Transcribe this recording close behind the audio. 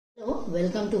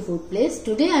welcome to Food Place.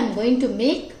 Today I am going to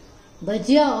make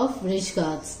bhajia of rich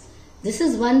gourds. This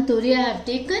is one turi I have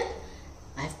taken.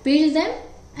 I have peeled them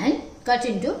and cut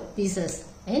into pieces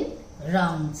in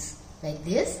rounds like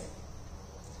this.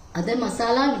 Other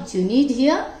masala which you need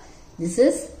here, this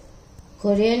is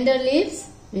coriander leaves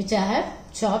which I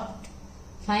have chopped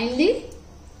finely.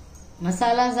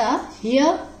 Masalas are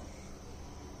here: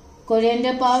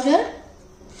 coriander powder,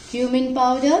 cumin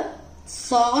powder,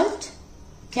 salt,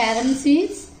 carom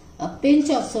seeds, a pinch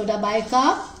of soda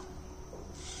bicarb,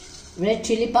 red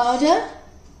chili powder,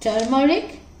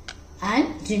 turmeric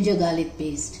and ginger garlic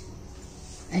paste.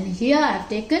 And here I have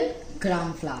taken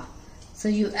gram flour. So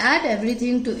you add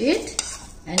everything to it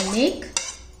and make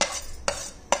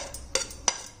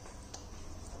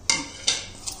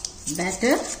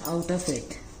batter out of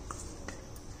it.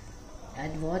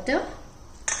 Add water.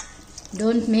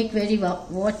 Don't make very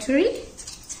watery.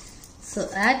 So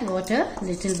add water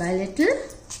little by little.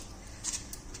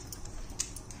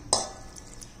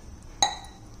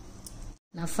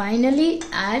 Now finally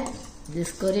add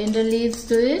this coriander leaves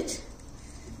to it.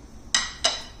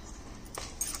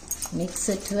 Mix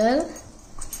it well.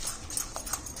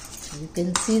 You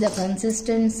can see the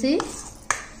consistency.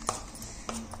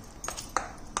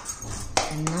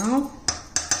 And now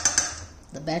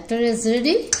the batter is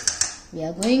ready. We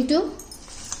are going to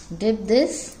dip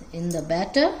this in the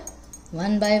batter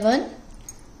one by one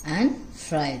and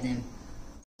fry them.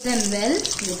 Mix them well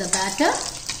with the batter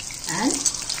and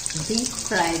deep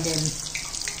fry them.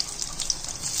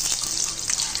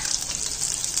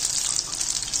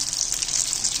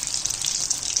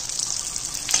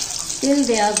 Till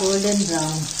they are golden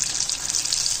brown.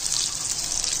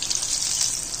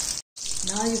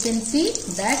 Now you can see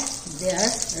that they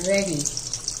are ready.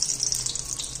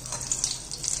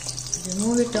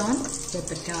 Remove it on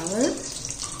paper towel.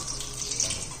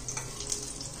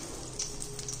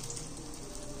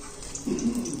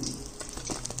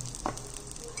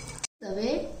 The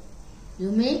way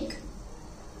you make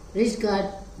rich gourd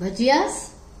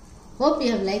bhajiyas. Hope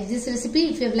you have liked this recipe.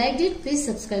 If you have liked it, please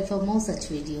subscribe for more such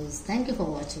videos. Thank you for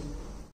watching.